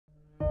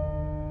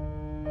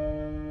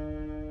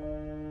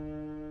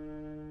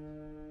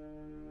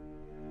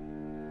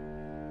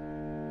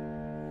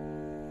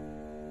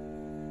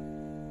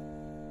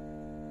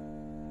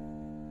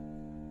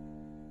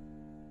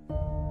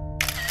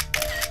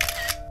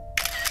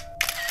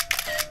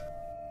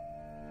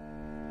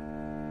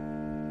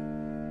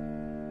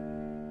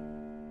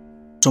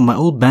So my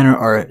old banner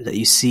art that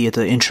you see at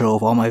the intro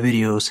of all my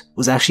videos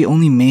was actually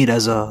only made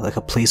as a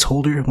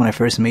placeholder when I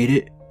first made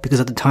it, because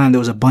at the time there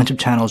was a bunch of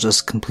channels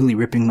just completely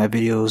ripping my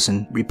videos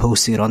and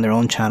reposting it on their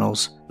own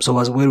channels. So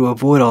as a way to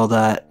avoid all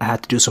that, I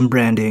had to do some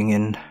branding,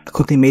 and I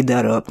quickly made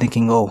that up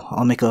thinking, oh,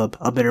 I'll make a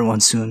better one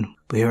soon.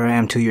 But here I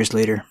am 2 years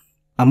later.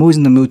 I'm always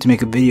in the mood to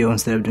make a video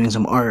instead of doing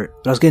some art,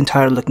 but I was getting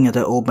tired of looking at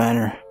that old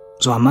banner,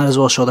 so I might as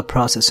well show the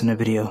process in a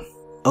video.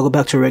 I'll go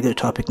back to a regular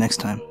topic next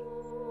time.